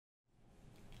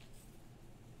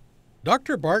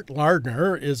Dr. Bart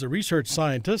Lardner is a research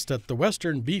scientist at the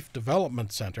Western Beef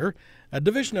Development Center, a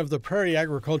division of the Prairie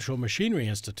Agricultural Machinery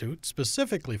Institute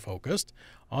specifically focused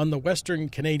on the Western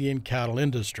Canadian cattle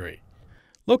industry.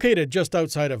 Located just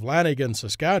outside of Lanigan,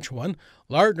 Saskatchewan,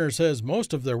 Lardner says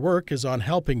most of their work is on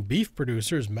helping beef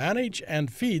producers manage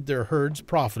and feed their herds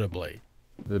profitably.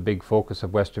 The big focus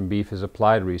of Western beef is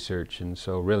applied research, and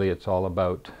so really it's all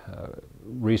about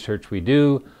research we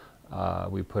do.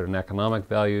 We put an economic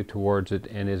value towards it,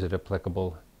 and is it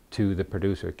applicable to the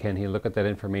producer? Can he look at that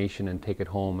information and take it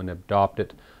home and adopt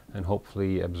it and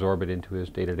hopefully absorb it into his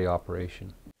day-to-day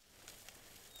operation?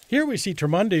 Here we see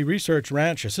Tremundi Research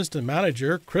Ranch Assistant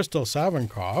Manager Crystal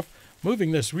Savinkoff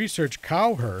moving this research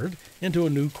cow herd into a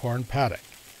new corn paddock.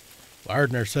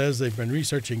 Lardner says they've been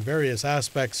researching various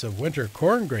aspects of winter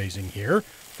corn grazing here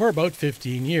for about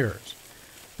 15 years.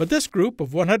 But this group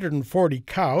of 140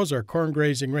 cows are corn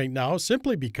grazing right now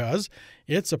simply because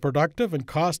it's a productive and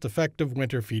cost-effective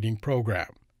winter feeding program.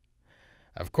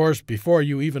 Of course, before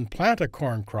you even plant a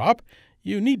corn crop,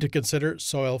 you need to consider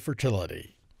soil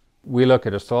fertility. We look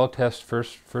at a soil test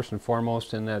first and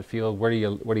foremost in that field. What are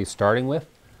you starting with?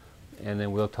 And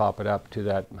then we'll top it up to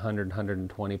that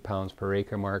 120 pounds per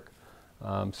acre mark.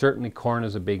 Certainly corn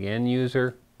is a big end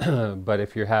user, but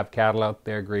if you have cattle out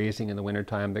there grazing in the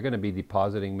wintertime, they're going to be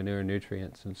depositing manure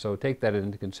nutrients. And so take that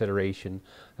into consideration,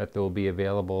 that there will be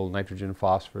available nitrogen,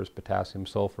 phosphorus, potassium,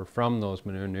 sulfur from those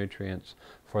manure nutrients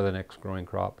for the next growing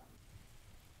crop.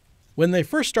 When they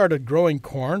first started growing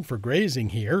corn for grazing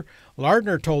here,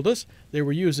 Lardner told us they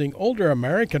were using older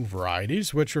American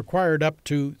varieties which required up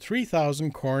to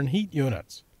 3,000 corn heat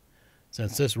units.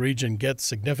 Since this region gets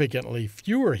significantly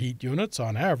fewer heat units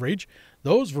on average,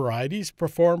 those varieties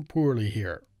perform poorly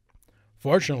here.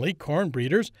 Fortunately, corn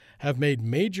breeders have made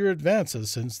major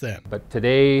advances since then. But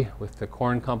today, with the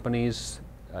corn companies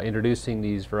introducing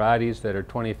these varieties that are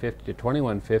 2050 to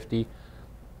 2150,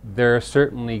 there are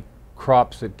certainly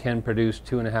crops that can produce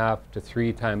 2.5 to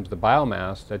 3 times the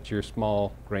biomass that your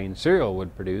small grain cereal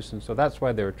would produce, and so that's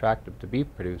why they're attractive to beef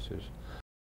producers.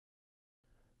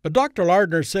 But Dr.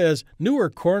 Lardner says newer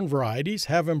corn varieties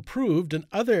have improved in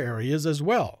other areas as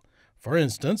well. For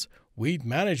instance, weed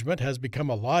management has become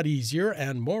a lot easier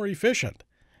and more efficient.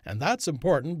 And that's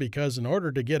important because in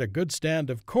order to get a good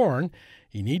stand of corn,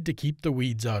 you need to keep the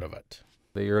weeds out of it.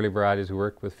 The early varieties we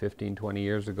worked with 15, 20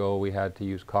 years ago, we had to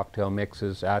use cocktail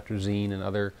mixes, atrazine, and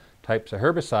other types of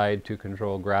herbicide to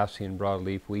control grassy and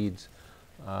broadleaf weeds.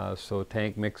 So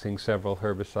tank mixing several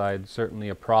herbicides, certainly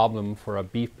a problem for a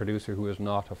beef producer who is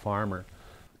not a farmer.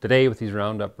 Today, with these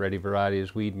Roundup Ready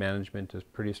varieties, weed management is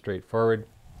pretty straightforward.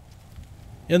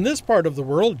 In this part of the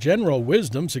world, general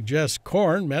wisdom suggests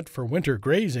corn meant for winter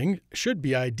grazing should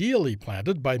be ideally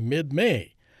planted by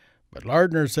mid-May. But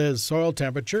Lardner says soil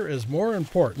temperature is more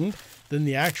important than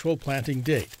the actual planting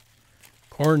date.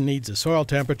 Corn needs a soil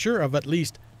temperature of at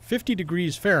least 50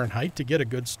 degrees Fahrenheit to get a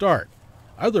good start.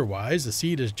 Otherwise, the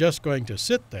seed is just going to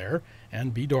sit there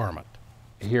and be dormant.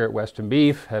 Here at Western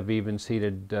Beef have even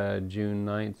seeded June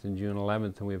 9th and June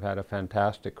 11th, and we've had a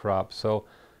fantastic crop. So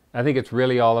I think it's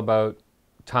really all about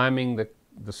timing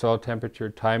the soil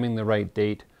temperature, timing the right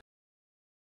date.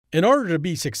 In order to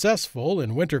be successful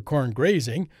in winter corn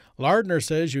grazing, Lardner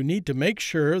says you need to make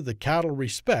sure the cattle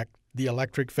respect the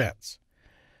electric fence.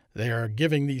 They are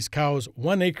giving these cows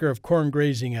 1 acre of corn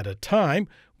grazing at a time,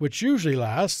 which usually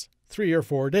lasts 3 or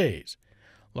 4 days.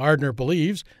 Lardner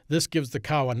believes this gives the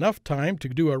cow enough time to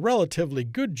do a relatively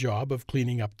good job of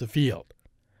cleaning up the field.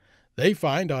 They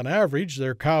find on average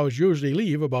their cows usually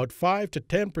leave about 5 to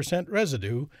 10%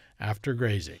 residue after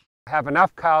grazing. Have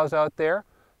enough cows out there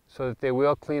so that they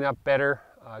will clean up better.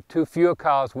 Too few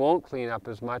cows won't clean up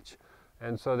as much,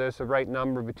 and so there's the right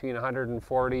number between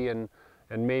 140 and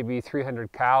maybe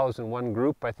 300 cows in one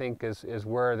group, I think, is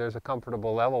where there's a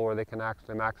comfortable level where they can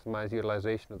actually maximize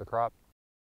utilization of the crop.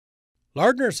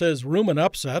 Lardner says rumen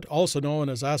upset, also known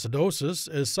as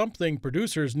acidosis, is something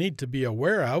producers need to be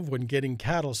aware of when getting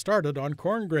cattle started on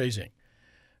corn grazing.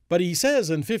 But he says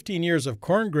in 15 years of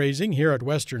corn grazing here at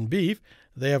Western Beef,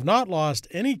 they have not lost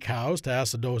any cows to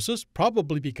acidosis,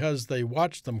 probably because they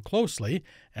watch them closely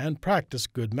and practice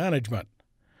good management.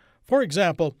 For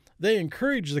example, they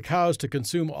encourage the cows to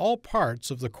consume all parts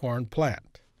of the corn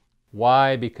plant.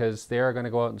 Why? Because they're going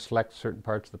to go out and select certain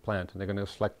parts of the plant, and they're going to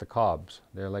select the cobs.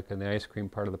 They're like in the ice cream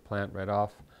part of the plant right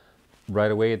off.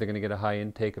 Right away, they're going to get a high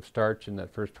intake of starch in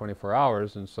that first 24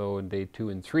 hours, and so in day 2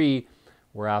 and 3,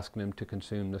 we're asking them to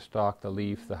consume the stalk, the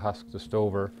leaf, the husk, the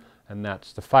stover, and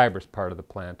that's the fibrous part of the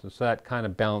plant. And so that kind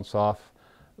of balance off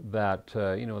that,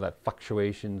 that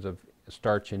fluctuations of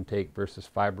starch intake versus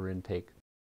fiber intake.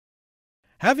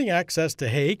 Having access to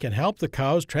hay can help the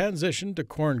cows transition to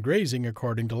corn grazing,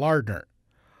 according to Lardner.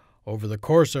 Over the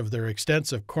course of their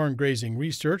extensive corn grazing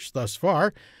research thus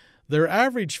far, their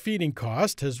average feeding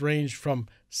cost has ranged from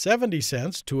 70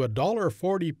 cents to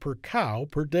 $1.40 per cow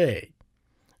per day.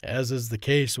 As is the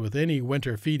case with any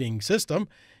winter feeding system,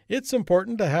 it's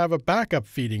important to have a backup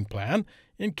feeding plan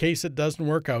in case it doesn't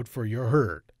work out for your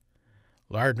herd.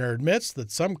 Lardner admits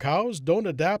that some cows don't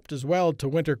adapt as well to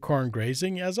winter corn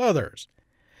grazing as others.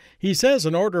 He says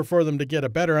in order for them to get a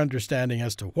better understanding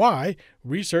as to why,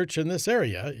 research in this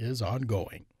area is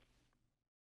ongoing.